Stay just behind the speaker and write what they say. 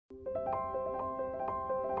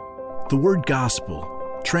The word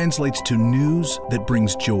gospel translates to news that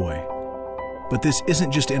brings joy. But this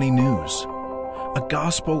isn't just any news. A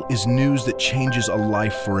gospel is news that changes a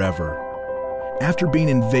life forever. After being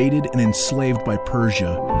invaded and enslaved by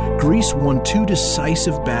Persia, Greece won 2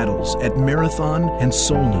 decisive battles at Marathon and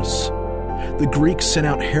Solnus. The Greeks sent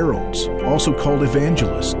out heralds, also called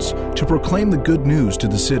evangelists, to proclaim the good news to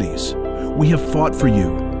the cities. We have fought for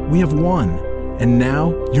you. We have won. And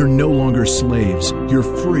now you're no longer slaves. You're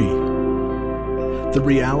free. The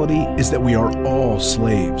reality is that we are all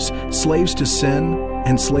slaves, slaves to sin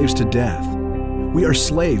and slaves to death. We are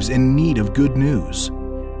slaves in need of good news.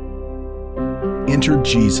 Enter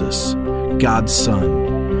Jesus, God's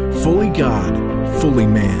Son, fully God, fully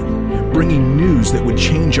man, bringing news that would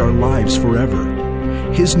change our lives forever.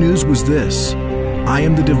 His news was this: I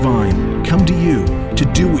am the divine, come to you to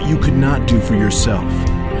do what you could not do for yourself.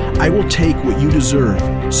 I will take what you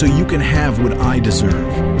deserve so you can have what I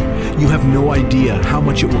deserve. You have no idea how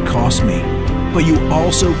much it will cost me, but you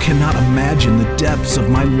also cannot imagine the depths of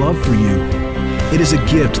my love for you. It is a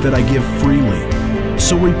gift that I give freely.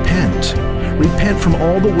 So repent. Repent from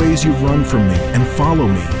all the ways you've run from me and follow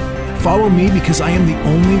me. Follow me because I am the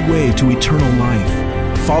only way to eternal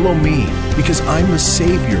life. Follow me because I'm the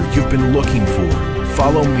Savior you've been looking for.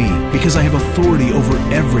 Follow me because I have authority over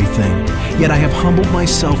everything, yet I have humbled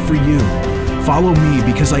myself for you. Follow me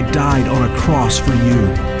because I died on a cross for you,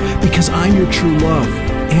 because I'm your true love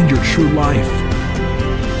and your true life.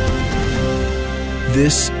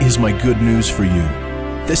 This is my good news for you.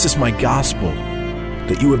 This is my gospel,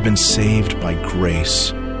 that you have been saved by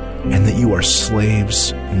grace and that you are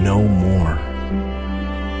slaves no more.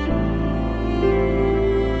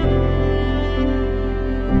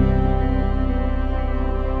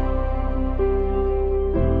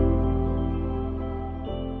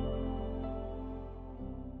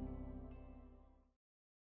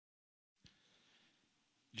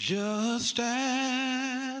 Just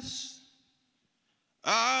as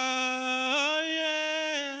I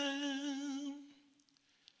am,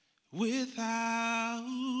 without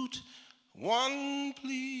one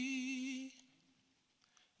plea,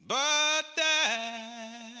 but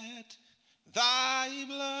that thy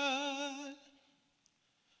blood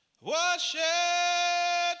was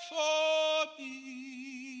shed for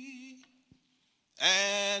me,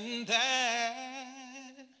 and that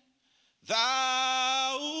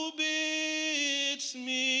thou bidst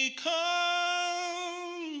me come.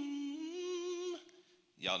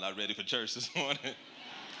 Y'all not ready for church this morning?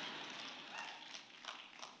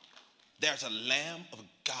 There's a Lamb of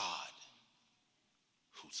God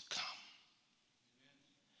who's come.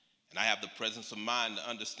 And I have the presence of mind to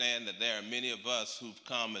understand that there are many of us who've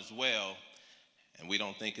come as well, and we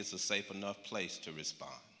don't think it's a safe enough place to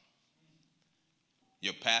respond.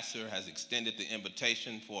 Your pastor has extended the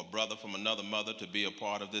invitation for a brother from another mother to be a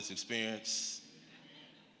part of this experience.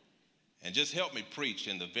 And just help me preach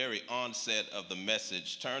in the very onset of the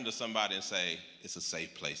message. Turn to somebody and say, it's a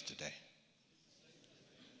safe place today.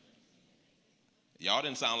 Y'all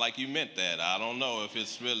didn't sound like you meant that. I don't know if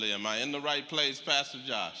it's really, am I in the right place, Pastor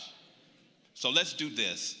Josh? So let's do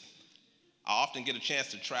this. I often get a chance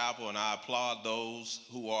to travel, and I applaud those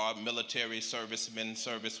who are military servicemen,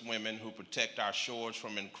 servicewomen who protect our shores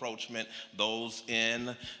from encroachment, those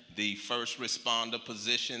in the first responder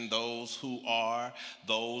position, those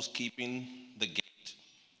keeping the gate,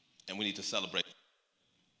 and we need to celebrate.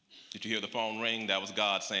 Did you hear the phone ring? That was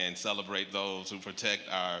God saying, celebrate those who protect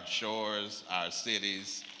our shores, our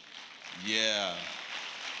cities. Yeah.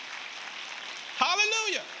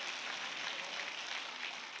 Hallelujah.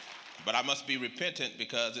 But I must be repentant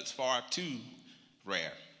because it's far too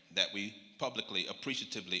rare that we publicly,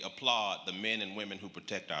 appreciatively applaud the men and women who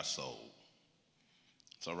protect our soul.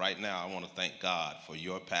 So right now, I want to thank God for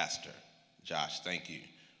your pastor. Josh, thank you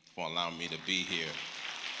for allowing me to be here.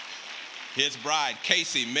 His bride,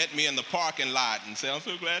 Casey, met me in the parking lot and said, I'm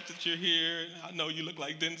so glad that you're here. I know you look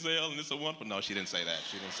like Denzel, and it's a wonderful. No, she didn't say that.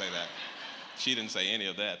 She didn't say that. She didn't say any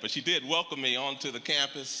of that. But she did welcome me onto the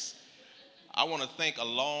campus. I want to thank a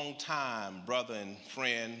long-time brother and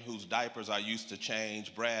friend whose diapers I used to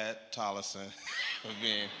change, Brad Tollison, for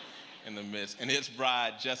being in the midst, and his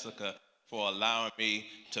bride, Jessica, for allowing me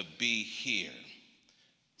to be here.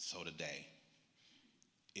 So today,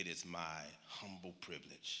 it is my humble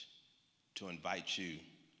privilege to invite you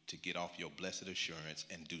to get off your blessed assurance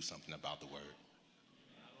and do something about the word.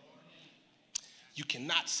 You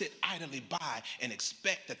cannot sit idly by and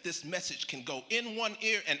expect that this message can go in one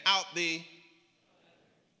ear and out the.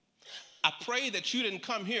 I pray that you didn't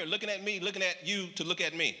come here looking at me, looking at you to look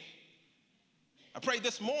at me. I pray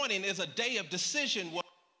this morning is a day of decision.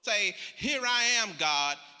 Say, here I am,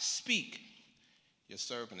 God, speak. Your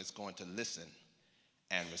servant is going to listen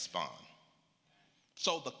and respond.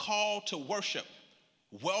 So the call to worship,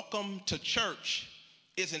 welcome to church,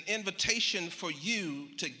 is an invitation for you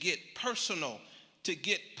to get personal, to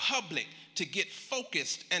get public, to get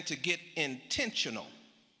focused, and to get intentional.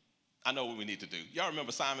 I know what we need to do. Y'all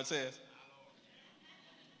remember Simon Says?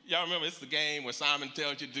 Y'all remember it's the game where Simon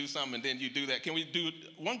tells you to do something and then you do that. Can we do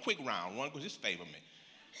one quick round? Just favor me.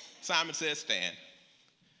 Simon Says stand.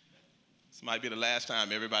 This might be the last time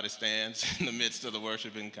everybody stands in the midst of the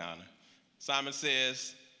worship encounter. Simon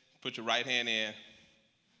Says, put your right hand in,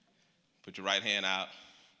 put your right hand out.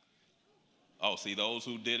 Oh, see, those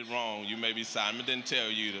who did it wrong, you maybe Simon didn't tell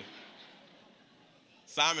you to.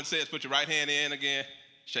 Simon Says, put your right hand in again,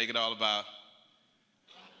 shake it all about.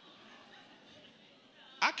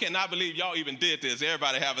 I cannot believe y'all even did this.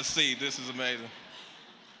 Everybody have a seat. This is amazing.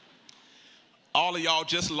 All of y'all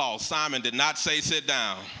just lost. Simon did not say sit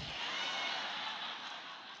down.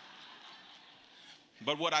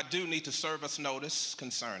 But what I do need to serve us notice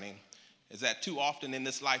concerning is that too often in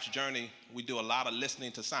this life's journey, we do a lot of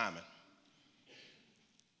listening to Simon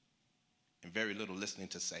and very little listening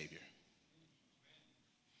to Savior.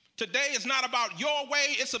 Today is not about your way,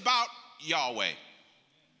 it's about Yahweh.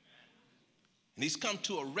 And he's come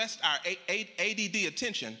to arrest our ADD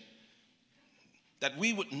attention that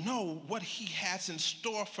we would know what he has in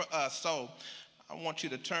store for us. So I want you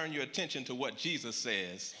to turn your attention to what Jesus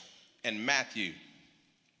says in Matthew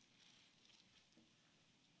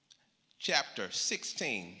chapter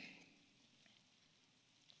 16,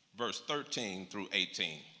 verse 13 through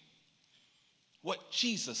 18. What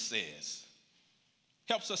Jesus says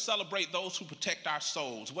helps us celebrate those who protect our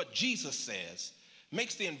souls. What Jesus says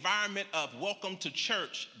makes the environment of welcome to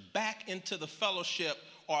church back into the fellowship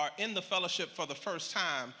or in the fellowship for the first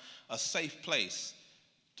time a safe place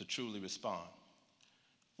to truly respond.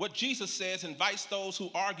 What Jesus says invites those who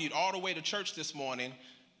argued all the way to church this morning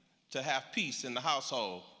to have peace in the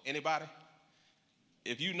household. Anybody?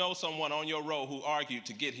 If you know someone on your row who argued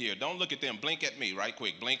to get here, don't look at them. Blink at me right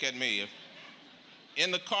quick. Blink at me. If in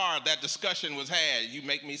the car that discussion was had, you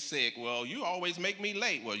make me sick. Well, you always make me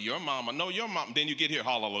late. Well, your mama. No, your mom. Then you get here.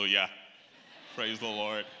 Hallelujah. Praise the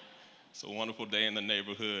Lord. It's a wonderful day in the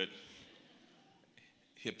neighborhood.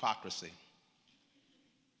 Hypocrisy.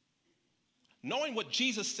 Knowing what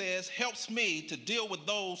Jesus says helps me to deal with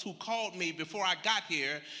those who called me before I got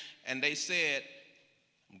here and they said,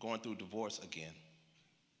 I'm going through divorce again.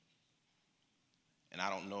 And I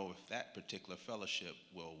don't know if that particular fellowship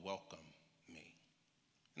will welcome me.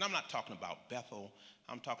 And I'm not talking about Bethel.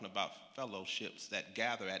 I'm talking about fellowships that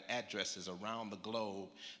gather at addresses around the globe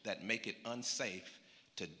that make it unsafe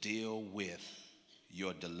to deal with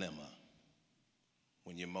your dilemma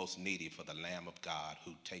when you're most needy for the Lamb of God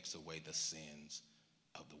who takes away the sins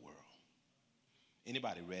of the world.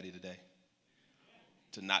 Anybody ready today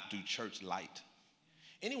to not do church light?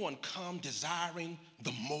 Anyone come desiring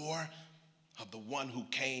the more of the one who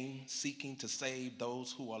came seeking to save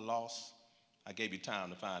those who are lost? I gave you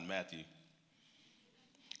time to find Matthew.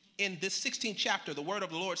 In this 16th chapter, the word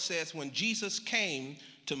of the Lord says, when Jesus came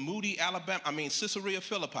to Caesarea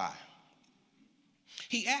Philippi,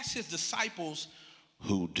 he asked his disciples,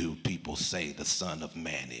 who do people say the Son of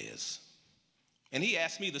Man is? And he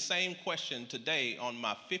asked me the same question today on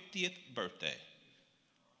my 50th birthday.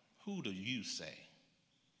 Who do you say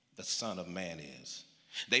the Son of Man is?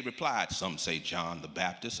 They replied, some say John the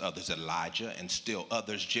Baptist, others Elijah, and still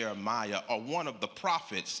others Jeremiah or one of the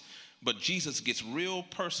prophets. But Jesus gets real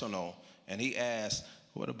personal and he asks,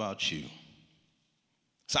 what about you?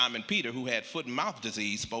 Simon Peter, who had foot and mouth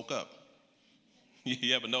disease, spoke up.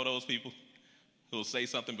 You ever know those people who'll say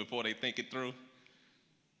something before they think it through?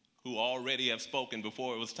 Who already have spoken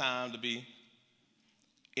before it was time to be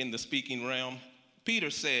in the speaking realm? Peter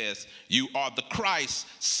says, you are the Christ,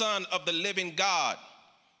 Son of the living God.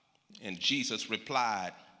 And Jesus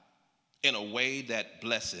replied in a way that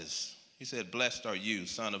blesses. He said, blessed are you,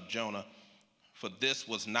 son of Jonah, for this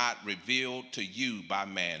was not revealed to you by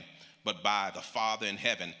man, but by the Father in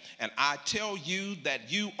heaven. And I tell you that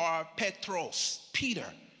you are Petros, Peter,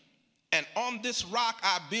 and on this rock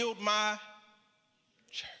I build my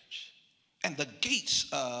church, and the gates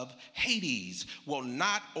of Hades will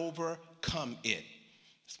not overcome it.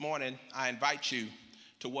 This morning, I invite you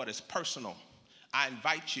to what is personal. I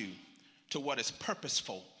invite you to what is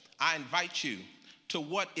purposeful. I invite you to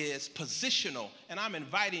what is positional, and I'm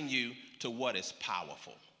inviting you to what is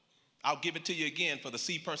powerful. I'll give it to you again for the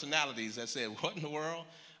C personalities that said, what in the world?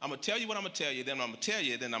 I'm going to tell you what I'm going to tell you, then I'm going to tell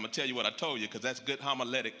you, then I'm going to tell you what I told you, because that's good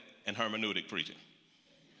homiletic and hermeneutic preaching.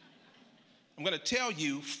 I'm going to tell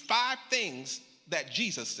you 5 things that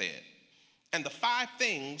Jesus said. And the 5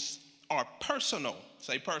 things are personal.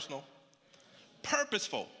 Say personal.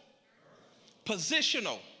 Purposeful.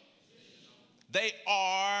 Positional. They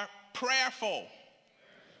are prayerful.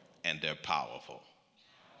 And they're powerful.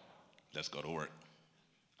 Let's go to work.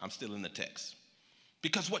 I'm still in the text.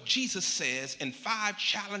 Because what Jesus says in 5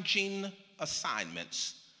 challenging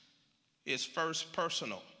assignments is first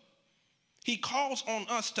personal. He calls on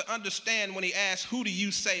us to understand when he asks, who do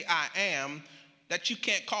you say I am, that you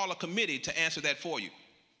can't call a committee to answer that for you.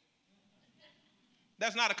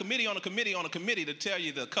 That's not a committee on a committee on a committee to tell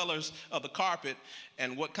you the colors of the carpet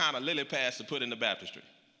and what kind of lily pads to put in the baptistry.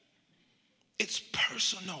 It's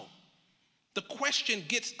personal. The question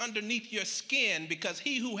gets underneath your skin because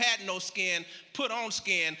he who had no skin put on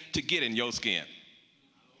skin to get in your skin.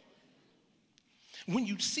 When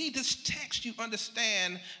you see this text, you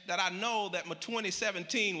understand that I know that my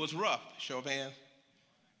 2017 was rough. Show of hands.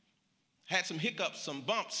 Had some hiccups, some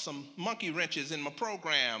bumps, some monkey wrenches in my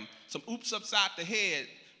program, some oops upside the head,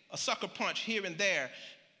 a sucker punch here and there.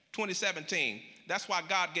 2017. That's why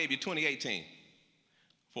God gave you 2018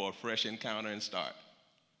 for a fresh encounter and start.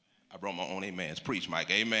 I brought my own amens. Preach, Mike.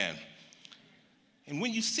 Amen. And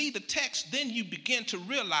when you see the text, then you begin to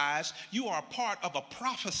realize you are a part of a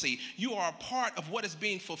prophecy. You are a part of what is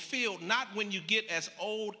being fulfilled, not when you get as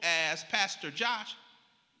old as Pastor Josh,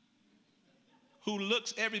 who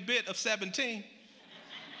looks every bit of 17.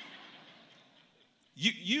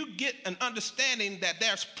 You get an understanding that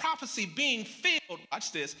there's prophecy being filled,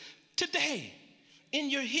 watch this, today, in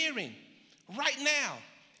your hearing, right now.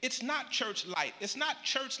 It's not church light. It's not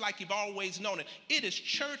church like you've always known it. It is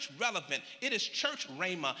church relevant. It is church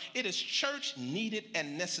rhema. It is church needed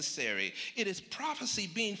and necessary. It is prophecy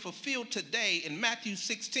being fulfilled today. In Matthew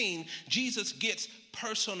 16, Jesus gets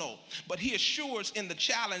personal, but he assures in the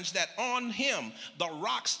challenge that on him, the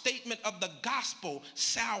rock statement of the gospel,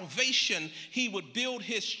 salvation, he would build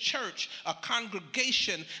his church, a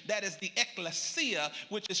congregation that is the ecclesia,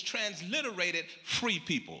 which is transliterated free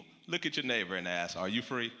people. Look at your neighbor and ask, are you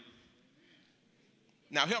free?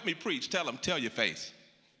 Now help me preach. Tell your face.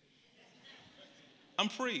 I'm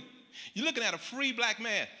free. You're looking at a free black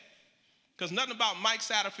man, because nothing about Mike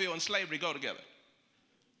Satterfield and slavery go together.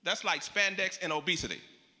 That's like spandex and obesity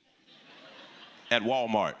at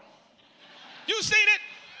Walmart. You seen it?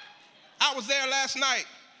 I was there last night.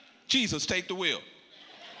 Jesus, take the wheel.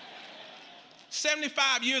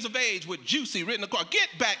 75 years of age with Juicy written in the car. Get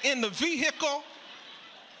back in the vehicle.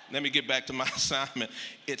 Let me get back to my assignment.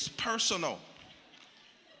 It's personal.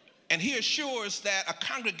 And he assures that a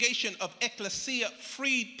congregation of ecclesia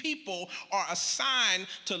freed people are assigned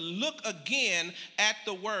to look again at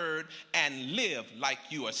the word and live like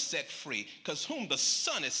you are set free. Because whom the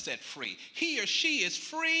Son is set free, he or she is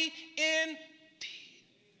free indeed.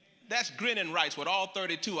 That's grinning rights with all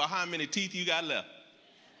 32 or how many teeth you got left.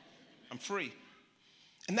 I'm free.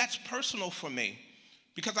 And that's personal for me.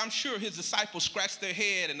 Because I'm sure his disciples scratched their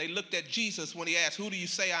head and they looked at Jesus when he asked, who do you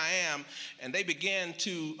say I am? And they began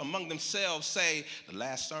to, among themselves, say, the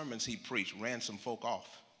last sermons he preached ran some folk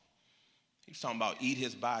off. He was talking about eat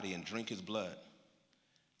his body and drink his blood.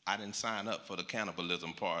 I didn't sign up for the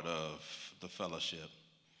cannibalism part of the fellowship.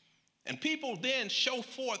 And people then show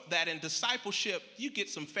forth that in discipleship, you get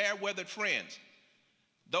some fair-weathered friends.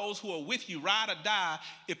 Those who are with you ride or die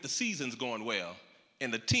if the season's going well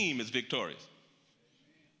and the team is victorious.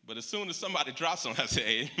 But as soon as somebody drops them, I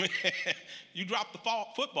say, amen. You drop the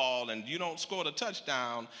football and you don't score the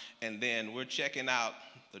touchdown, and then we're checking out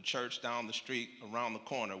the church down the street around the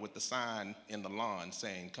corner with the sign in the lawn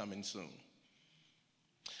saying, coming soon.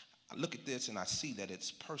 I look at this and I see that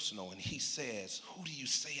it's personal, and he says, who do you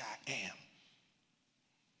say I am?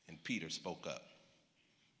 And Peter spoke up.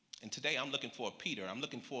 And today I'm looking for a Peter. I'm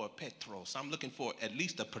looking for a Petros. I'm looking for at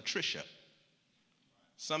least a Patricia.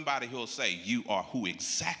 Somebody who will say, you are who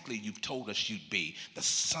exactly you've told us you'd be, the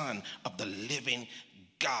Son of the living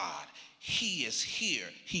God. He is here.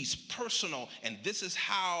 He's personal, and this is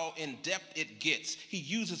how in-depth it gets. He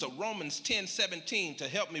uses a Romans 10:17 to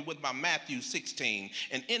help me with my Matthew 16.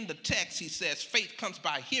 And in the text, he says, faith comes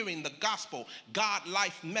by hearing the gospel,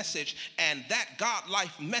 God-life message, and that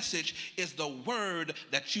God-life message is the word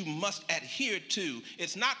that you must adhere to.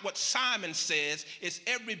 It's not what Simon says. It's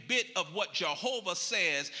every bit of what Jehovah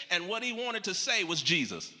says, and what he wanted to say was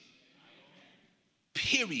Jesus.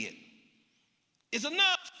 Period. Is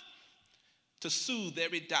enough to soothe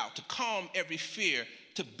every doubt, to calm every fear,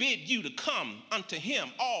 to bid you to come unto him,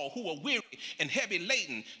 all who are weary and heavy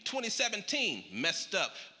laden. 2017, messed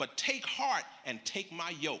up, but take heart and take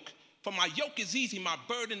my yoke. For my yoke is easy, my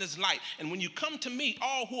burden is light. And when you come to me,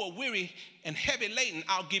 all who are weary and heavy laden,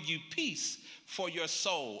 I'll give you peace for your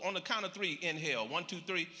soul. On the count of 3, inhale. 1, 2,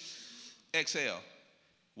 3, exhale.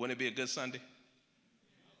 Wouldn't it be a good Sunday?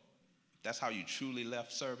 That's how you truly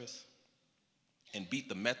left service and beat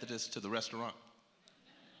the Methodists to the restaurant.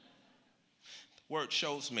 The word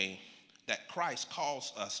shows me that Christ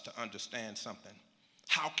calls us to understand something.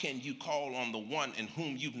 How can you call on the one in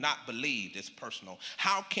whom you've not believed? It's personal.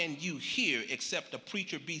 How can you hear except a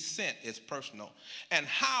preacher be sent? It's personal. And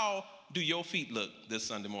how do your feet look this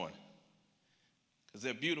Sunday morning? Because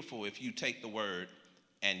they're beautiful if you take the word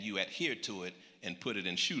and you adhere to it and put it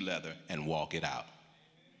in shoe leather and walk it out.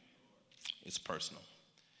 It's personal.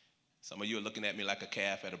 Some of you are looking at me like a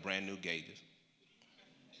calf at a brand new gate.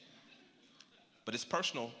 But it's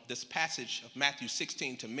personal, this passage of Matthew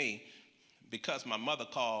 16 to me, because my mother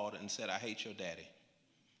called and said, I hate your daddy.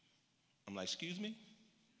 I'm like, excuse me?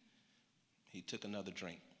 He took another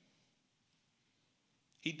drink.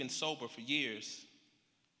 He'd been sober for years,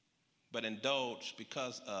 but indulged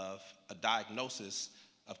because of a diagnosis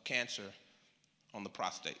of cancer on the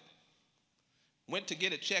prostate. Went to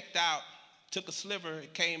get it checked out, took a sliver,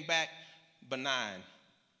 it came back benign.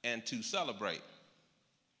 And to celebrate,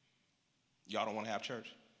 y'all don't want to have church?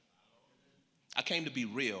 I came to be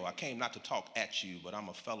real. I came not to talk at you, but I'm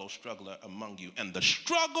a fellow struggler among you. And the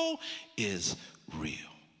struggle is real.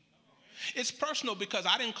 It's personal because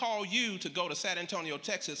I didn't call you to go to San Antonio,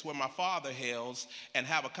 Texas, where my father hails, and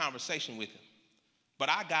have a conversation with him. But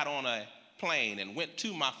I got on a plane and went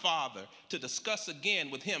to my father to discuss again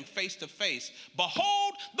with him face to face.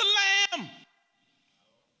 Behold the Lamb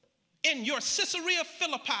in your Caesarea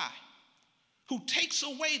Philippi who takes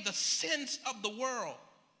away the sins of the world.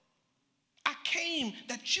 I came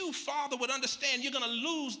that you, Father, would understand you're going to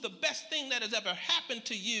lose the best thing that has ever happened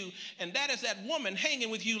to you, and that is that woman hanging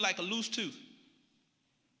with you like a loose tooth.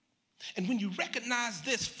 And when you recognize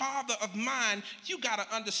this, Father of mine, you got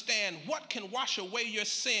to understand what can wash away your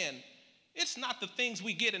sin. It's not the things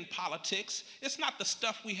we get in politics. It's not the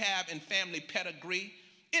stuff we have in family pedigree.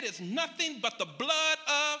 It is nothing but the blood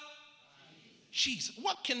of Jesus.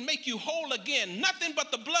 What can make you whole again? Nothing but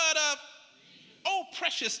the blood of oh,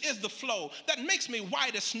 precious is the flow that makes me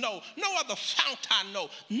white as snow. No other fount I know.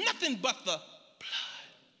 Nothing but the blood.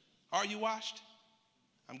 Are you washed?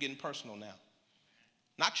 I'm getting personal now.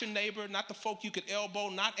 Not your neighbor, not the folk you could elbow,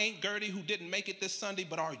 not Aunt Gertie who didn't make it this Sunday,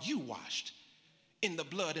 but are you washed in the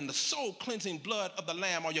blood, in the soul-cleansing blood of the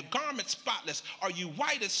Lamb? Are your garments spotless? Are you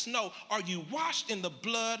white as snow? Are you washed in the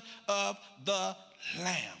blood of the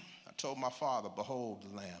Lamb? I told my father, behold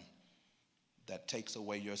the Lamb that takes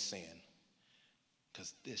away your sin.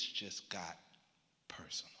 Because this just got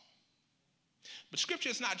personal. But scripture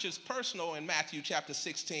is not just personal in Matthew chapter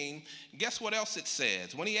 16. Guess what else it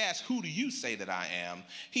says? When he asks, who do you say that I am?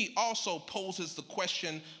 He also poses the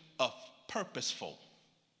question of purposeful.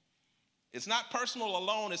 It's not personal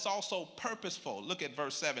alone, it's also purposeful. Look at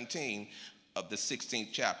verse 17 of the 16th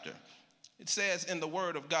chapter. It says in the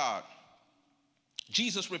word of God,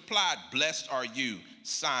 Jesus replied, blessed are you,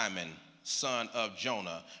 Simon, son of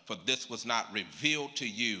Jonah, for this was not revealed to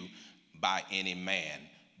you by any man,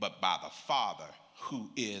 but by the Father who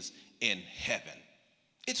is in heaven.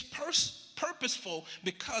 It's purposeful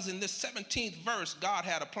because in this 17th verse, God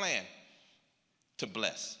had a plan to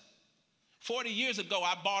bless. 40 years ago,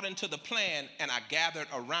 I bought into the plan and I gathered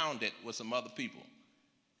around it with some other people.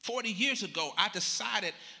 40 years ago, I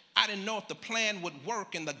decided I didn't know if the plan would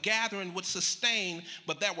work and the gathering would sustain,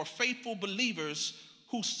 but there were faithful believers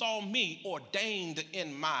who saw me ordained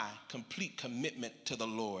in my complete commitment to the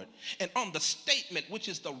Lord. And on the statement, which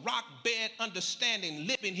is the rock bed understanding,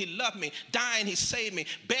 living, he loved me, dying, he saved me,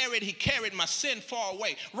 buried, he carried my sin far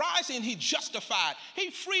away, rising, he justified, he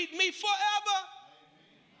freed me forever.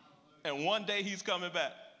 And one day he's coming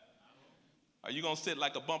back. Are you gonna sit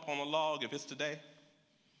like a bump on a log if it's today?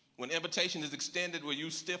 When invitation is extended, will you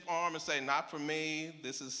stiff arm and say, not for me,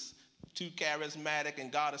 this is too charismatic,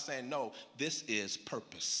 and God is saying, no, this is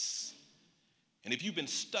purpose. And if you've been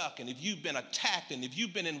stuck, and if you've been attacked, and if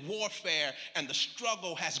you've been in warfare, and the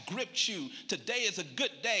struggle has gripped you, today is a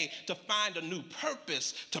good day to find a new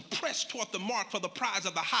purpose, to press toward the mark for the prize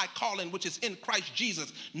of the high calling, which is in Christ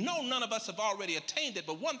Jesus. No, none of us have already attained it,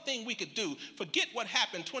 but one thing we could do, forget what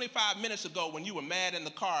happened 25 minutes ago when you were mad in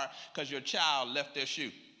the car because your child left their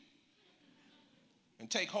shoe. And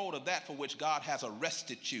take hold of that for which God has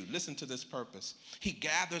arrested you. Listen to this purpose. He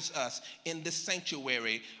gathers us in this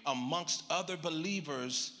sanctuary amongst other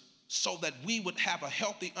believers so that we would have a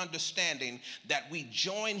healthy understanding that we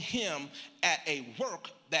join him at a work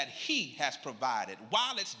that he has provided.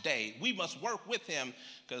 While it's day, we must work with him,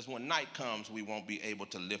 because when night comes, we won't be able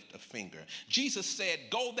to lift a finger. Jesus said,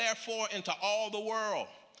 go therefore into all the world,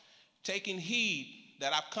 taking heed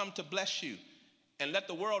that I've come to bless you, and let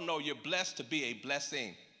the world know you're blessed to be a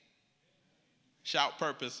blessing. Shout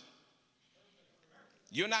purpose.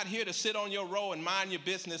 You're not here to sit on your row and mind your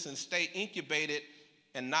business and stay incubated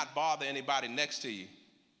and not bother anybody next to you.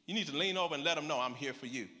 You need to lean over and let them know I'm here for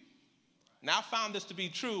you. Now, I found this to be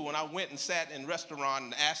true when I went and sat in a restaurant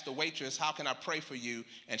and asked the waitress, how can I pray for you?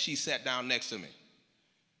 And she sat down next to me.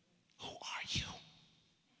 Who are you?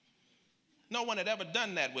 No one had ever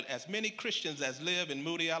done that with as many Christians as live in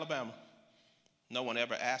Moody, Alabama. No one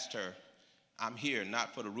ever asked her, I'm here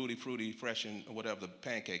not for the Rudy Fruity Fresh and whatever the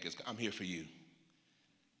pancake is. I'm here for you.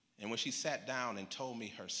 And when she sat down and told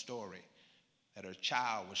me her story, that her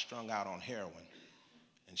child was strung out on heroin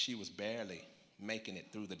and she was barely making it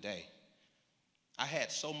through the day, I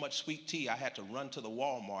had so much sweet tea, I had to run to the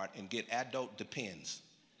Walmart and get adult Depends.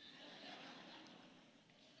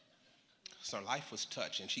 So her life was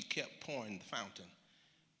touched, and she kept pouring the fountain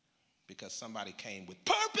because somebody came with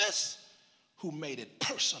purpose who made it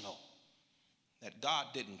personal, that God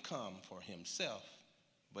didn't come for himself,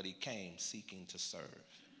 but he came seeking to serve.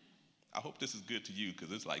 I hope this is good to you,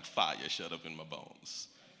 because it's like fire shut up in my bones.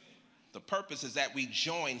 The purpose is that we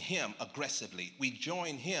join him aggressively. We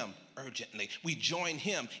join him urgently. We join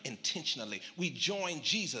him intentionally. We join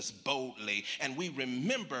Jesus boldly. And we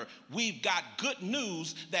remember we've got good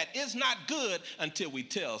news that is not good until we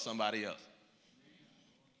tell somebody else.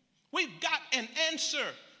 We've got an answer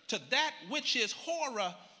to that which is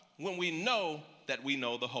horror when we know that we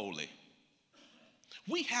know the holy.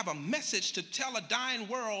 We have a message to tell a dying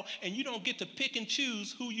world, and you don't get to pick and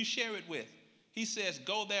choose who you share it with. He says,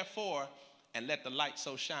 go therefore and let the light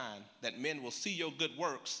so shine that men will see your good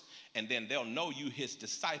works, and then they'll know you his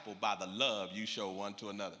disciple by the love you show one to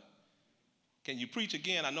another. Can you preach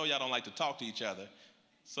again? I know y'all don't like to talk to each other.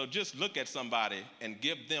 So just look at somebody and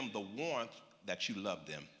give them the warmth that you love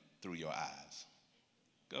them through your eyes.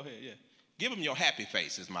 Go ahead, yeah. Give them your happy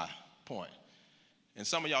face is my point. And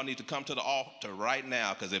some of y'all need to come to the altar right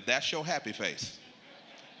now, because if that's your happy face,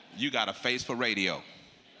 you got a face for radio.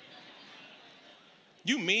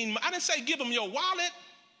 You mean, I didn't say give them your wallet.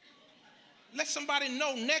 Let somebody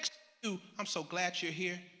know next to you, I'm so glad you're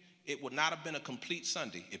here. It would not have been a complete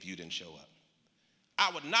Sunday if you didn't show up. I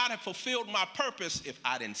would not have fulfilled my purpose if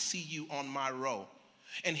I didn't see you on my row.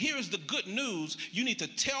 And here's the good news. You need to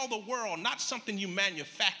tell the world not something you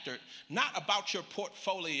manufactured, not about your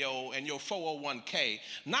portfolio and your 401k,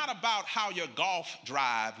 not about how your golf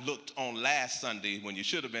drive looked on last Sunday when you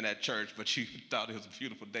should have been at church, but you thought it was a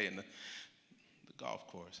beautiful day in the golf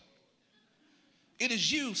course. It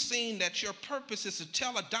is you seeing that your purpose is to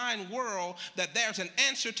tell a dying world that there's an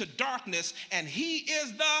answer to darkness, and he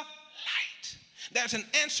is the light. There's an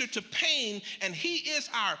answer to pain, and he is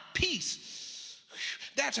our peace.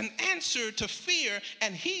 There's an answer to fear,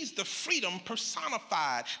 and he's the freedom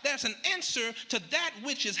personified. There's an answer to that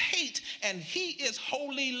which is hate, and he is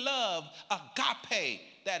holy love, agape,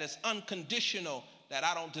 that is unconditional, that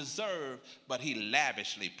I don't deserve, but he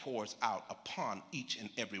lavishly pours out upon each and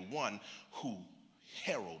every one who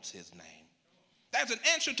heralds his name. There's an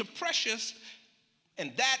answer to precious,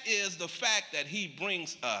 and that is the fact that he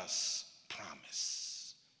brings us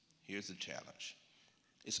promise. Here's the challenge.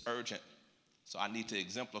 It's urgent, so I need to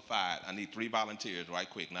exemplify it. I need 3 volunteers right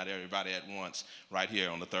quick, not everybody at once, right here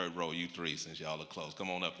on the 3rd row, you 3, since y'all are close. Come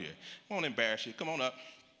on up here. I won't embarrass you. Come on up.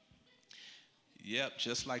 Yep,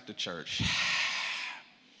 just like the church.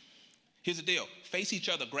 Here's the deal. Face each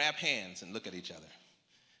other, grab hands, and look at each other.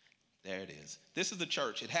 There it is. This is the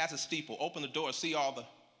church. It has a steeple. Open the door, see all the...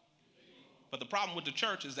 But the problem with the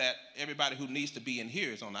church is that everybody who needs to be in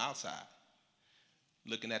here is on the outside,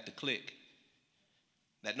 looking at the clique,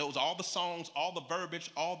 that knows all the songs, all the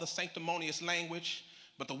verbiage, all the sanctimonious language,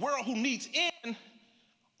 but the world who needs in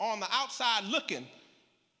on the outside looking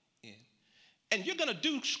in. And you're going to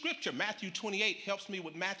do scripture. Matthew 28 helps me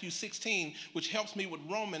with Matthew 16, which helps me with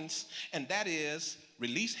Romans, and that is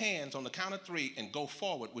release hands on the count of 3 and go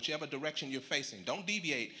forward, whichever direction you're facing. Don't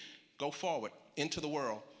deviate. Go forward into the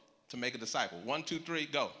world to make a disciple. 1, 2, 3,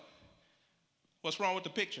 go. What's wrong with the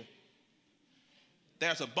picture?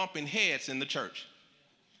 There's a bumping heads in the church.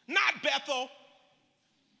 Not Bethel,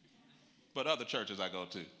 but other churches I go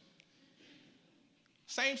to.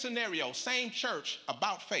 Same scenario, same church,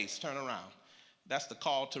 about face, turn around. That's the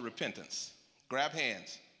call to repentance. Grab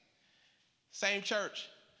hands. Same church,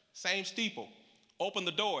 same steeple. Open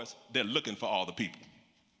the doors. They're looking for all the people.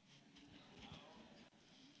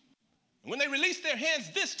 When they release their hands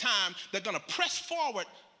this time, they're going to press forward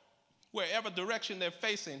wherever direction they're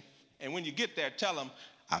facing. And when you get there, tell them,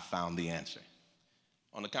 I found the answer.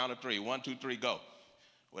 On the count of 3, 1, 2, 3, go.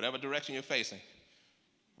 Whatever direction you're facing,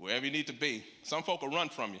 wherever you need to be. Some folk will run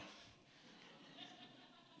from you.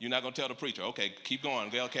 You're not going to tell the preacher, okay, keep going,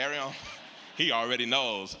 Gail, carry on. He already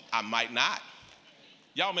knows. I might not.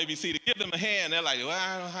 Y'all maybe see to give them a hand. They're like,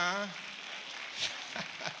 well,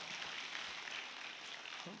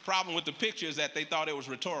 The problem with the picture is that they thought it was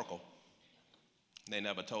rhetorical. They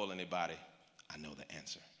never told anybody, I know the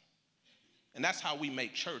answer. And that's how we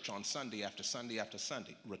make church on Sunday after Sunday after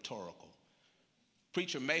Sunday, rhetorical.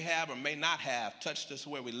 Preacher may have or may not have touched us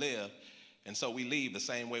where we live, and so we leave the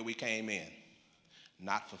same way we came in,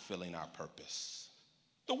 not fulfilling our purpose.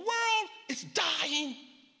 The world is dying,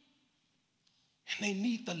 and they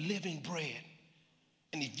need the living bread.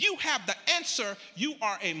 And if you have the answer, you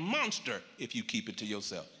are a monster if you keep it to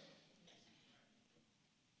yourself.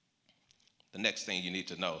 The next thing you need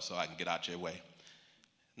to know, so I can get out your way.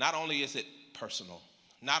 Not only is it personal,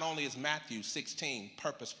 not only is Matthew 16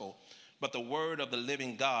 purposeful, but the word of the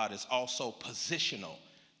living God is also positional.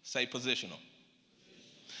 Say positional.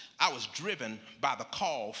 I was driven by the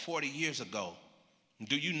call 40 years ago.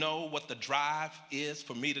 Do you know what the drive is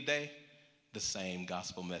for me today? The same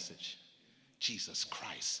gospel message. Jesus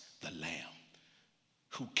Christ, the Lamb,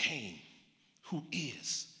 who came, who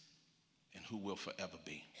is, and who will forever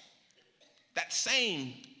be. That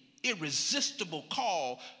same irresistible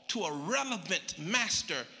call to a relevant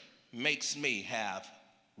master makes me have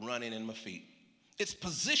running in my feet. It's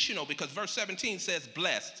positional because verse 17 says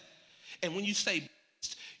blessed. And when you say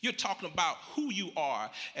blessed, you're talking about who you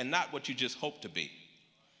are and not what you just hope to be.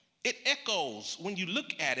 It echoes when you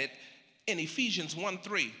look at it in Ephesians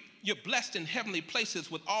 1:3. You're blessed in heavenly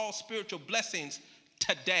places with all spiritual blessings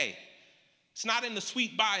today. It's not in the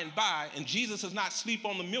sweet by and by, and Jesus does not sleep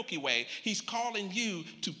on the Milky Way. He's calling you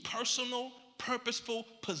to personal, purposeful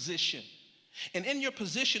position. And in your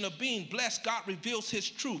position of being blessed, God reveals his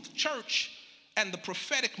truth. Church and the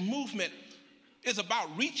prophetic movement is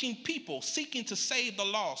about reaching people, seeking to save the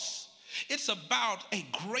lost. It's about a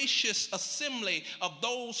gracious assembly of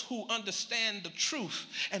those who understand the truth.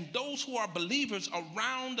 And those who are believers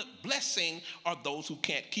around blessing are those who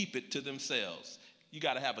can't keep it to themselves. You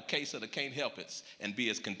got to have a case of the can't help it and be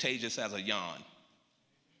as contagious as a yawn.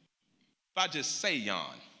 If I just say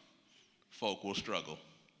yawn, folk will struggle.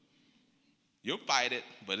 You'll fight it,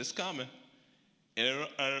 but it's coming. And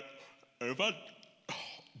if I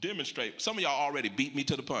demonstrate, some of y'all already beat me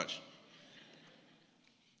to the punch.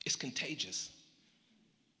 It's contagious.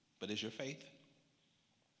 But is your faith?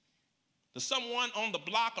 Does someone on the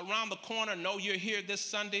block around the corner know you're here this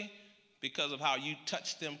Sunday because of how you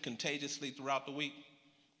touched them contagiously throughout the week?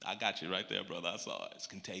 I got you right there, brother. I saw it. It's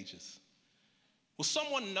contagious. Will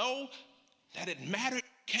someone know that it mattered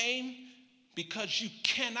came because you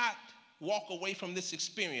cannot walk away from this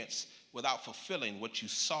experience without fulfilling what you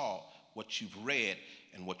saw, what you've read,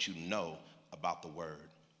 and what you know about the word?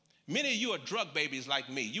 Many of you are drug babies like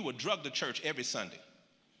me. You were drugged to church every Sunday,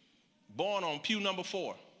 born on pew number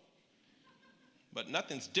 4. But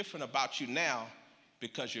nothing's different about you now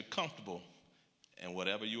because you're comfortable in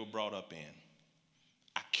whatever you were brought up in.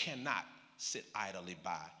 I cannot sit idly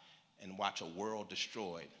by and watch a world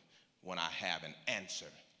destroyed when I have an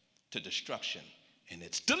answer to destruction, and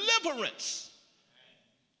it's deliverance.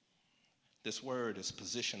 This word is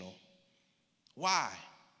positional. Why?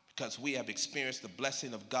 Because we have experienced the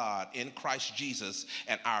blessing of God in Christ Jesus,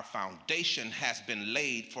 and our foundation has been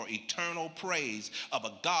laid for eternal praise of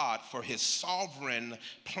a God for his sovereign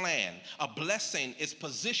plan. A blessing is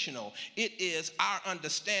positional. It is our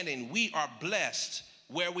understanding we are blessed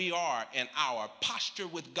where we are in our posture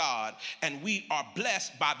with God, and we are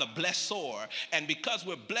blessed by the blessor. And because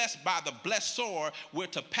we're blessed by the blessor, we're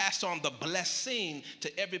to pass on the blessing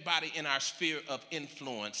to everybody in our sphere of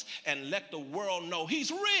influence and let the world know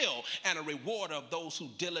he's real and a rewarder of those who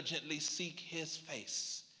diligently seek his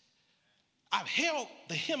face. I've held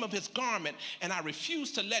the hem of his garment, and I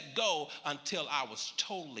refused to let go until I was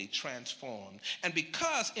totally transformed. And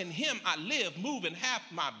because in him I live, move, and have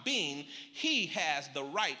my being, he has the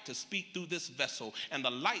right to speak through this vessel, and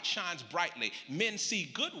the light shines brightly. Men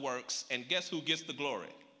see good works, and guess who gets the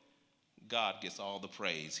glory? God gets all the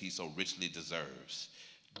praise he so richly deserves.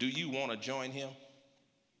 Do you want to join him?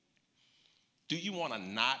 Do you want to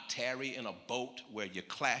not tarry in a boat where you're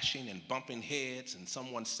clashing and bumping heads and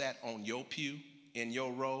someone sat on your pew, in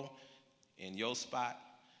your row, in your spot?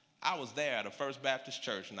 I was there at a First Baptist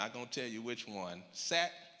church, and I'm going to tell you which one,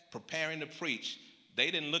 sat preparing to preach. They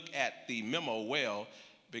didn't look at the memo well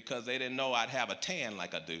because they didn't know I'd have a tan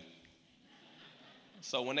like I do.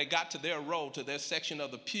 So when they got to their row, to their section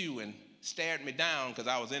of the pew, and stared me down because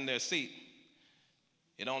I was in their seat,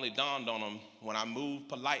 it only dawned on them when I moved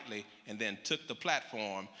politely and then took the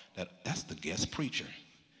platform that that's the guest preacher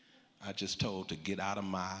I just told to get out of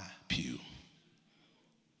my pew.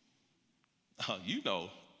 You know,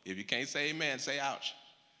 if you can't say amen, say ouch.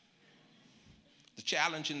 The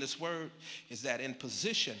challenge in this word is that in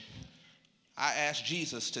position, I asked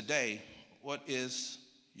Jesus today, what is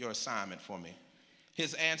your assignment for me?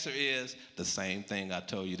 His answer is the same thing I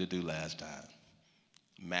told you to do last time.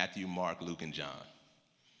 Matthew, Mark, Luke, and John.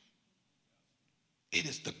 It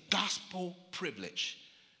is the gospel privilege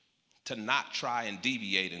to not try and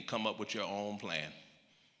deviate and come up with your own plan.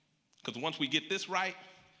 Because once we get this right,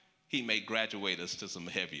 he may graduate us to some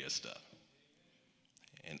heavier stuff.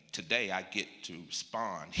 And today I get to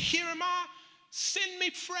respond. Here am I. Send me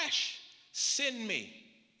fresh. Send me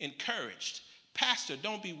encouraged. Pastor,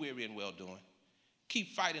 don't be weary in well-doing.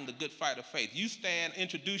 Keep fighting the good fight of faith. You stand,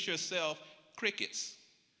 introduce yourself, crickets.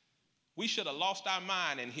 We should have lost our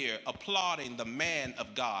mind in here applauding the man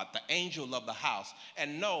of God, the angel of the house.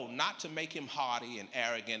 And no, not to make him haughty and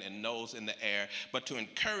arrogant and nose in the air, but to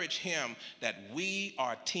encourage him that we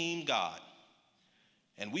are Team God.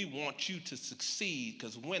 And we want you to succeed,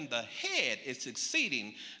 because when the head is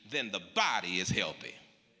succeeding, then the body is healthy.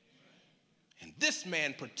 And this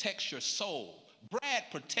man protects your soul. Brad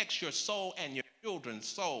protects your soul and your children's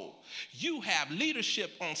soul. You have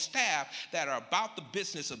leadership on staff that are about the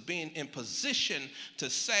business of being in position to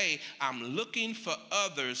say, I'm looking for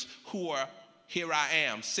others who are, here I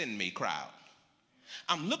am, send me crowd.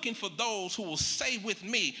 I'm looking for those who will say with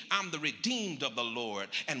me, I'm the redeemed of the Lord,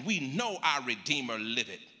 and we know our Redeemer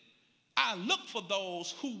liveth. I look for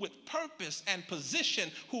those who with purpose and position,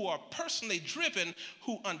 who are personally driven,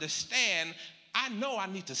 who understand, I know I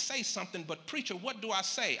need to say something, but preacher, what do I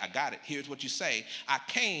say? I got it. Here's what you say. I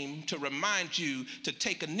came to remind you to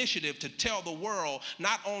take initiative to tell the world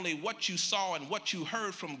not only what you saw and what you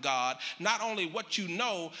heard from God, not only what you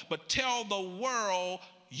know, but tell the world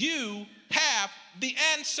you have the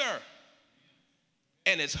answer.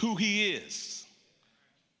 And it's who he is.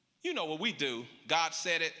 You know what we do. God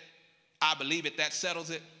said it. I believe it. That settles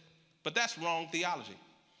it. But that's wrong theology.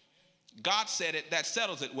 God said it, that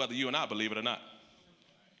settles it, whether you and I believe it or not.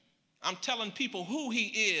 I'm telling people who he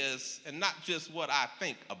is and not just what I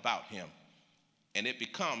think about him. And it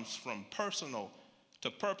becomes from personal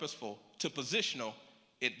to purposeful to positional.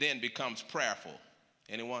 It then becomes prayerful.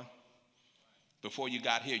 Anyone? Before you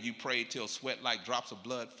got here, you prayed till sweat like drops of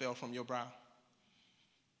blood fell from your brow?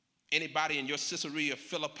 Anybody in your Caesarea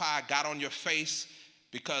Philippi got on your face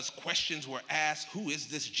because questions were asked, who is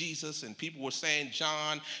this Jesus? And people were saying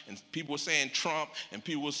John, and people were saying Trump, and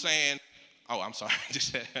people were saying,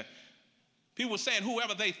 people were saying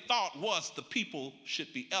whoever they thought was the people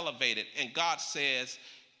should be elevated. And God says,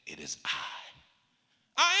 it is I.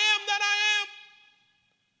 I am that I am.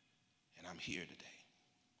 And I'm here today.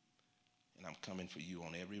 And I'm coming for you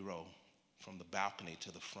on every row, from the balcony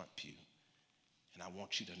to the front pew. And I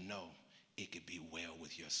want you to know it could be well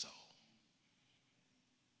with your soul.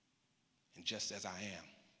 And just as I am,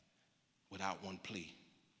 without one plea,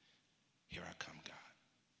 here I come, God.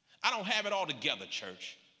 I don't have it all together,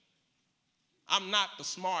 church. I'm not the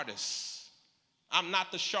smartest. I'm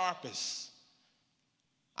not the sharpest.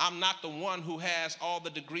 I'm not the one who has all the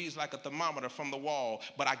degrees like a thermometer from the wall,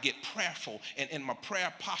 but I get prayerful, and in my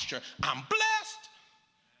prayer posture, I'm blessed.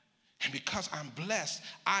 And because I'm blessed,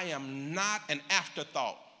 I am not an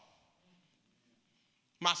afterthought.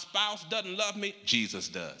 My spouse doesn't love me, Jesus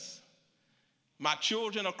does. My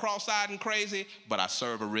children are cross-eyed and crazy, but I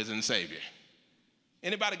serve a risen Savior.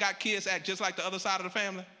 Anybody got kids act just like the other side of the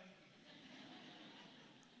family?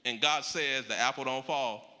 And God says the apple don't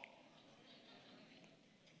fall.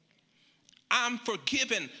 I'm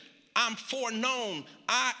forgiven. I'm foreknown.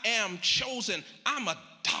 I am chosen. I'm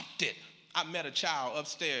adopted. I met a child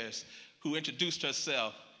upstairs who introduced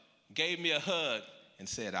herself, gave me a hug, and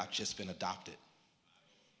said, I've just been adopted.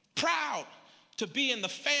 Proud to be in the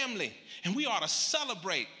family, and we ought to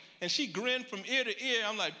celebrate. And she grinned from ear to ear.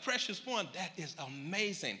 I'm like, precious one, that is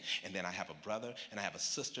amazing. And then I have a brother and I have a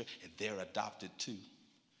sister, and they're adopted too.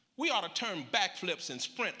 We ought to turn backflips and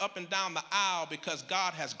sprint up and down the aisle because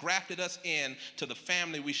God has grafted us in to the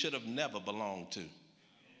family we should have never belonged to.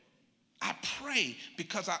 I pray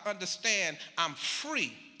because I understand I'm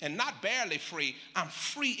free, and not barely free. I'm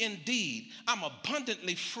free indeed. I'm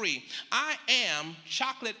abundantly free. I am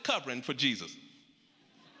chocolate covering for Jesus.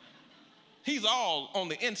 He's all on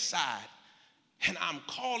the inside. And I'm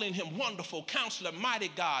calling him Wonderful Counselor, Mighty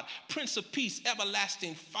God, Prince of Peace,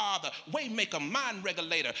 Everlasting Father, Waymaker, Mind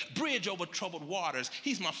Regulator, Bridge over Troubled Waters.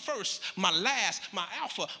 He's my first, my last, my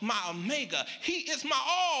Alpha, my Omega. He is my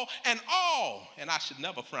all and all. And I should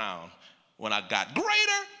never frown when I got greater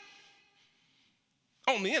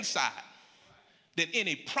on the inside than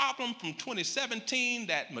any problem from 2017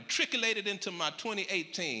 that matriculated into my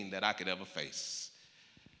 2018 that I could ever face.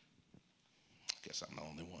 I guess I'm the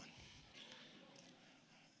only one.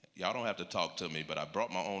 Y'all don't have to talk to me, but I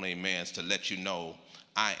brought my own amens to let you know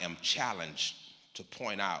I am challenged to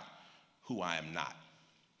point out who I am not.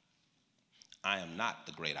 I am not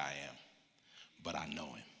the great I am, but I know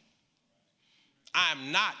him. I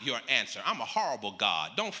am not your answer. I'm a horrible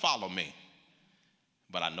God. Don't follow me.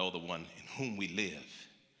 But I know the one in whom we live.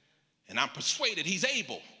 And I'm persuaded he's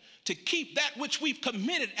able to keep that which we've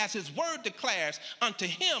committed, as his word declares, unto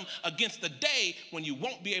him against the day when you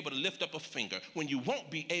won't be able to lift up a finger, when you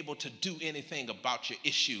won't be able to do anything about your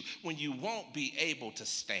issue, when you won't be able to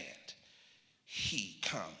stand. He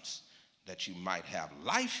comes that you might have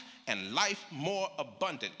life and life more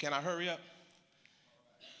abundant. Can I hurry up?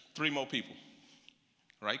 3 more people.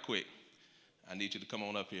 Right quick. I need you to come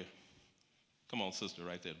on up here. Come on, sister,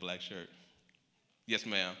 right there, black shirt. Yes,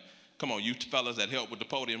 ma'am. Come on, you fellas that help with the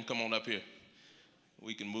podium, come on up here.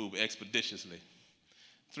 We can move expeditiously.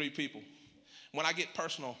 3 people. When I get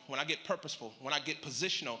personal, when I get purposeful, when I get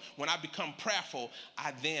positional, when I become prayerful,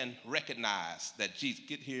 I then recognize that Jesus,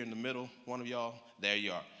 get here in the middle, one of y'all, there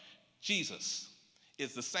you are. Jesus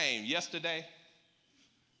is the same yesterday,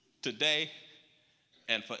 today,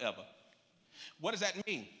 and forever. What does that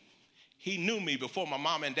mean? He knew me before my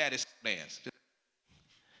mom and daddy danced.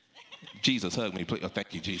 Jesus, hug me, please. Oh,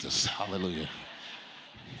 thank you, Jesus. Hallelujah.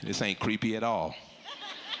 This ain't creepy at all.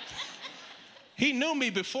 He knew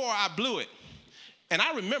me before I blew it. And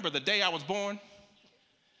I remember the day I was born.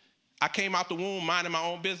 I came out the womb minding my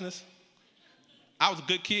own business. I was a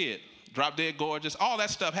good kid, drop dead gorgeous, all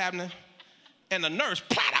that stuff happening. And the nurse,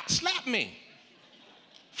 slapped me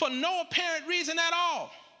for no apparent reason at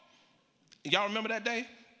all. Y'all remember that day?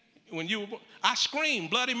 When you were born? I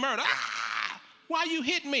screamed, bloody murder. Why you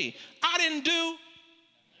hit me? I didn't do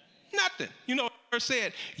nothing. You know what the nurse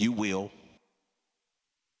said? You will.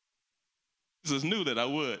 Jesus knew that I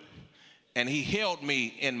would. And he held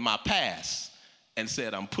me in my past and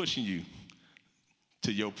said, I'm pushing you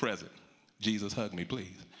to your present. Jesus, hug me,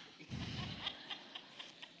 please.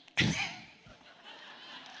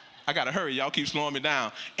 I got to hurry. Y'all keep slowing me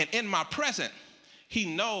down. And in my present,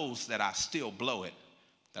 he knows that I still blow it,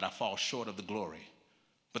 that I fall short of the glory.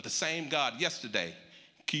 But the same God yesterday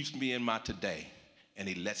keeps me in my today, and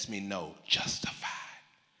he lets me know justified,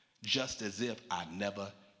 just as if I never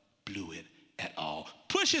blew it at all.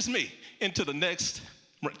 Pushes me into the next,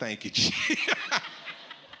 thank you,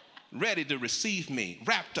 ready to receive me,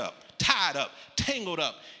 wrapped up, tied up, tangled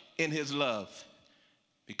up in his love,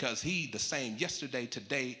 because he, the same yesterday,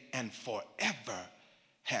 today, and forever,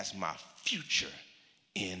 has my future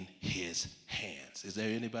in his hands. Is there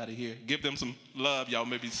anybody here? Give them some love. Y'all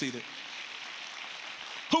may be seated.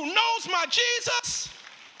 Who knows my Jesus,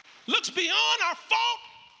 looks beyond our fault,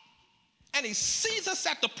 and he sees us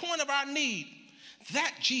at the point of our need.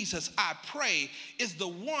 That Jesus, I pray, is the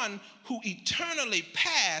one who eternally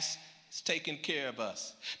past is taking care of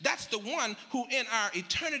us. That's the one who in our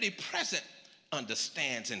eternity present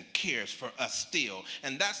understands and cares for us still.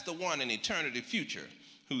 And that's the one in eternity future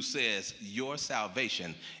who says your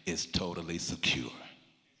salvation is totally secure.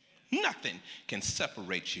 Nothing can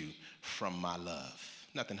separate you from my love.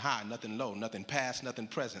 Nothing high, nothing low, nothing past, nothing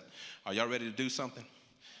present. Are y'all ready to do something?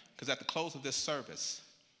 Because at the close of this service,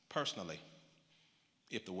 personally,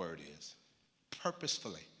 if the word is,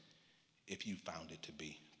 purposefully, if you found it to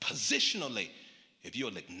be, positionally, if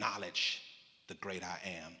you'll acknowledge the great I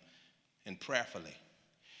am, and prayerfully,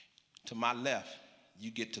 to my left,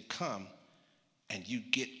 you get to come and you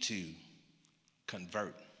get to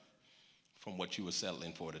convert from what you were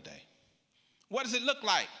settling for today. What does it look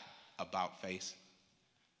like? About face,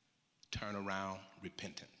 turn around,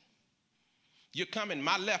 repentant. You're coming,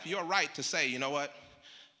 my left, your right, to say, you know what?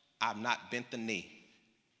 I've not bent the knee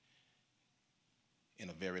in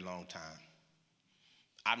a very long time.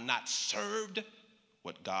 I've not served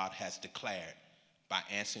what God has declared by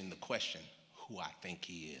answering the question, who I think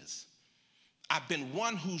he is. I've been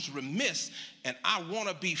one who's remiss, and I want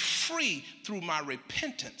to be free through my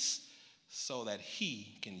repentance so that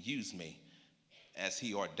he can use me as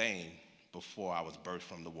he ordained before I was birthed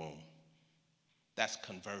from the womb. That's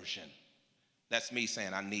conversion. That's me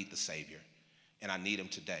saying I need the Savior, and I need him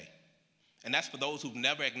today. And that's for those who've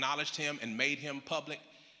never acknowledged him and made him public,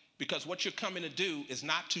 Because what you're coming to do is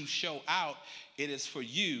not to show out, it is for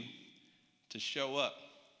you to show up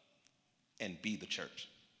and be the church.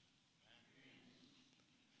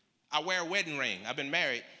 I wear a wedding ring. I've been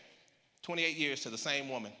married 28 years to the same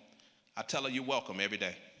woman. I tell her you're welcome every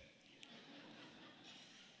day.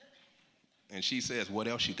 And she says, what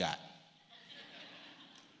else you got?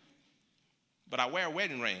 But I wear a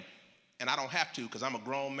wedding ring, and I don't have to because I'm a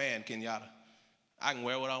grown man, Kenyatta. I can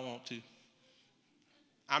wear what I want to.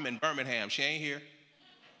 I'm in Birmingham. She ain't here.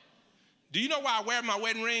 Do you know why I wear my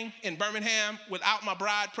wedding ring in Birmingham without my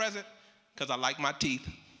bride present? Because I like my teeth.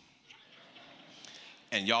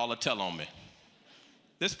 And y'all will tell on me.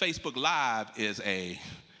 This Facebook Live is a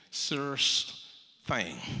serious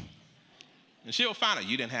thing. And she'll find out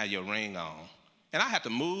you didn't have your ring on. And I have to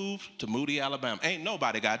move to Moody, Alabama. Ain't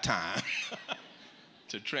nobody got time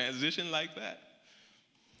to transition like that.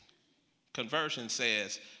 Conversion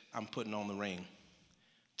says, I'm putting on the ring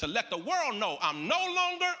to let the world know I'm no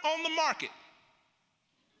longer on the market.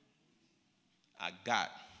 I got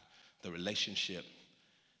the relationship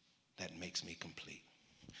that makes me complete.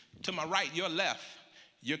 To my right, your left,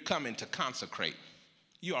 you're coming to consecrate.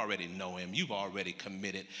 You already know him. You've already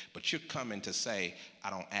committed, but you're coming to say, I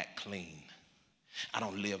don't act clean. I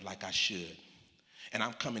don't live like I should. And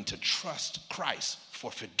I'm coming to trust Christ for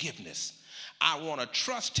forgiveness. I want to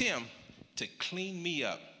trust him to clean me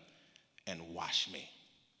up and wash me.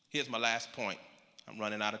 Here's my last point. I'm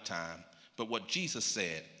running out of time. But what Jesus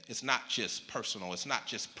said, it's not just personal. It's not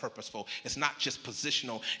just purposeful. It's not just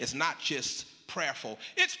positional. It's not just prayerful.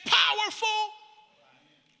 It's powerful.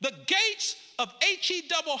 The gates of HE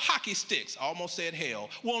double hockey sticks, I almost said hell,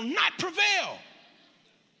 will not prevail.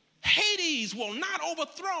 Hades will not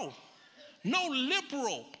overthrow. No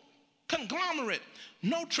liberal conglomerate,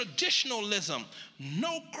 no traditionalism,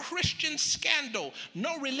 no Christian scandal,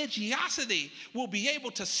 no religiosity will be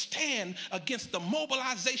able to stand against the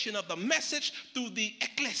mobilization of the message through the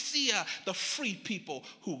ecclesia, the free people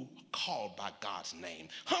who are called by God's name,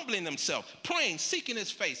 humbling themselves, praying, seeking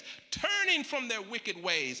his face, turning from their wicked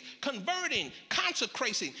ways, converting,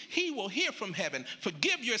 consecrating. He will hear from heaven,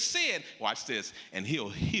 forgive your sin, watch this, and he'll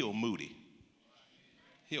heal Moody.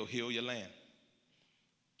 He'll heal your land.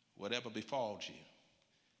 Whatever befalls you,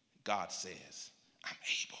 God says, I'm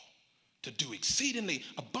able to do exceedingly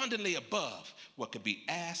abundantly above what could be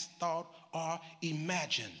asked, thought, or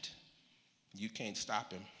imagined. You can't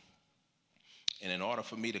stop him. And in order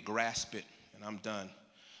for me to grasp it, and I'm done,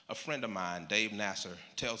 a friend of mine, Dave Nasser,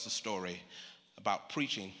 tells the story about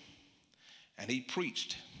preaching. And he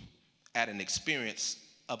preached at an experience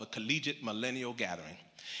of a collegiate millennial gathering.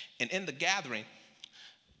 And in the gathering,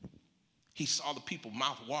 he saw the people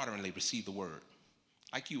mouth-wateringly receive the word,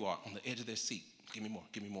 like you are, on the edge of their seat. Give me more,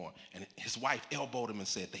 give me more. And his wife elbowed him and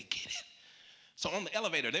said, they get it. So on the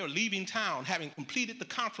elevator, they were leaving town, having completed the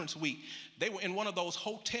conference week. They were in one of those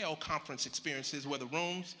hotel conference experiences where the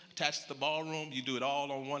rooms attached to the ballroom, you do it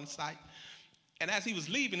all on one site. And as he was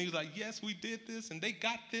leaving, he was like, yes, we did this, and they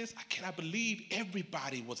got this. I cannot believe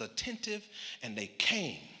everybody was attentive, and they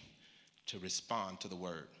came to respond to the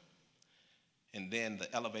word. And then the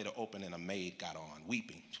elevator opened and a maid got on,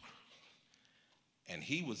 weeping. And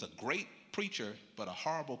he was a great preacher, but a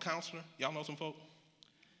horrible counselor. Y'all know some folk?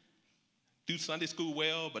 Do Sunday school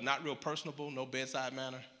well, but not real personable, no bedside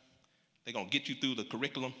manner. They're going to get you through the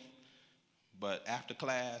curriculum, but after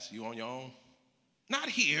class, you on your own. Not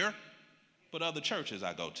here, but other churches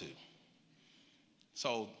I go to.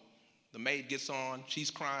 So the maid gets on, she's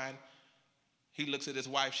crying. He looks at his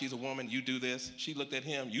wife, she's a woman, you do this. She looked at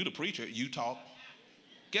him, you the preacher, you talk.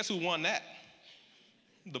 Guess who won that?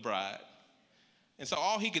 The bride. And so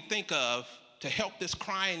all he could think of to help this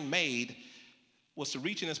crying maid was to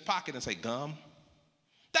reach in his pocket and say, gum.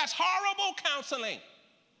 That's horrible counseling.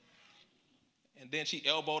 And then she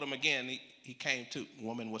elbowed him again. He came to,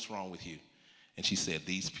 woman, what's wrong with you? And she said,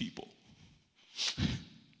 these people.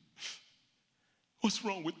 What's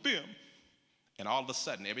wrong with them? And all of a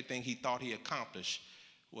sudden, everything he thought he accomplished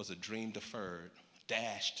was a dream deferred.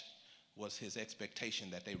 Dashed was his expectation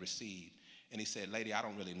that they received. And he said, lady, I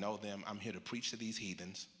don't really know them. I'm here to preach to these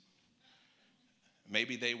heathens.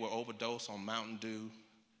 Maybe they were overdosed on Mountain Dew,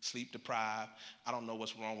 sleep deprived. I don't know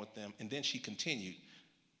what's wrong with them. And then she continued,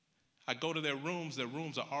 I go to their rooms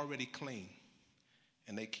are already clean.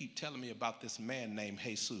 And they keep telling me about this man named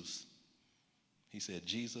Jesus. He said,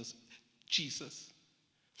 Jesus.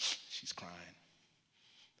 She's crying.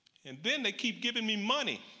 And then they keep giving me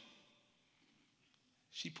money.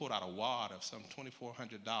 She pulled out a wad of some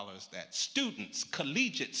 $2,400 that students,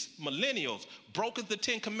 collegiates, millennials, brokers the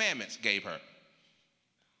 10 Commandments gave her.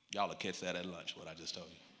 Y'all will catch that at lunch, what I just told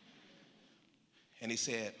you. And he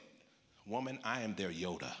said, Woman, I am their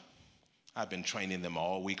Yoda. I've been training them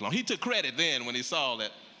all week long. He took credit then when he saw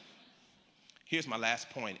that. Here's my last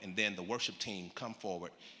point, and then the worship team come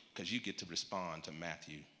forward because you get to respond to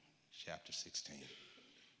Matthew chapter 16.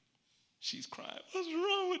 She's crying, what's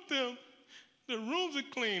wrong with them? The rooms are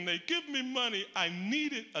clean. They give me money. I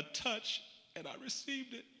needed a touch, and I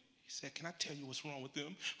received it. He said, can I tell you what's wrong with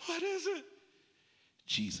them? What is it?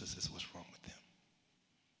 Jesus is what's wrong with them.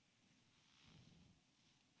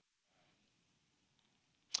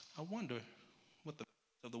 I wonder what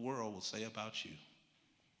the world will say about you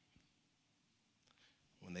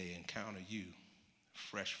when they encounter you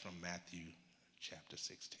fresh from Matthew chapter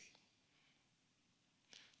 16.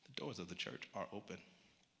 The doors of the church are open.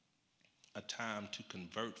 A time to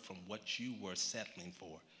convert from what you were settling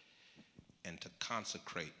for and to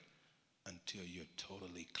consecrate until you're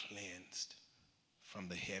totally cleansed from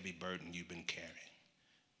the heavy burden you've been carrying.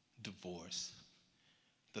 Divorce,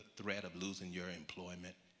 the threat of losing your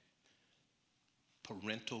employment,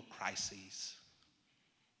 parental crises.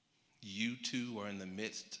 You too are in the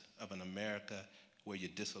midst of an America where you're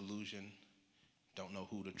disillusioned, don't know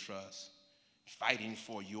who to trust, fighting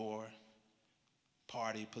for your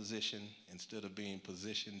party position instead of being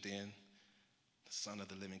positioned in the Son of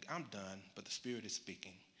the living. I'm done, but the Spirit is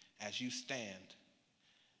speaking. As you stand,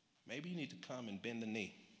 maybe you need to come and bend the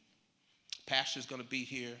knee. Pastor's going to be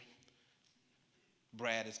here.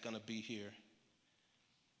 Brad is going to be here.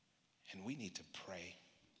 And we need to pray.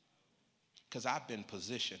 Because I've been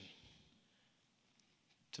positioned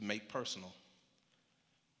to make personal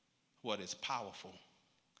what is powerful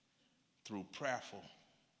through prayerful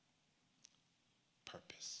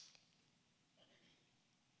purpose.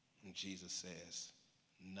 And Jesus says,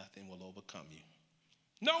 nothing will overcome you.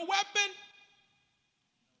 No weapon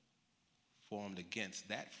formed against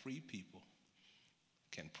that free people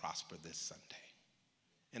can prosper this Sunday.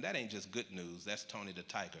 And that ain't just good news. That's Tony the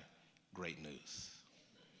Tiger. Great news.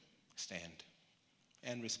 Stand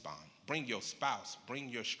and respond. Bring your spouse, bring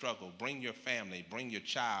your struggle, bring your family, bring your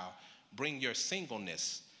child, bring your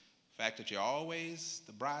singleness. The fact that you're always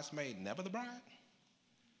the bridesmaid, never the bride.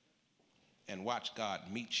 And watch God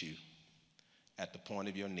meet you at the point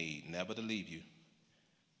of your need, never to leave you,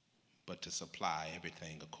 but to supply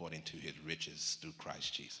everything according to his riches through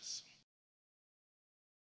Christ Jesus.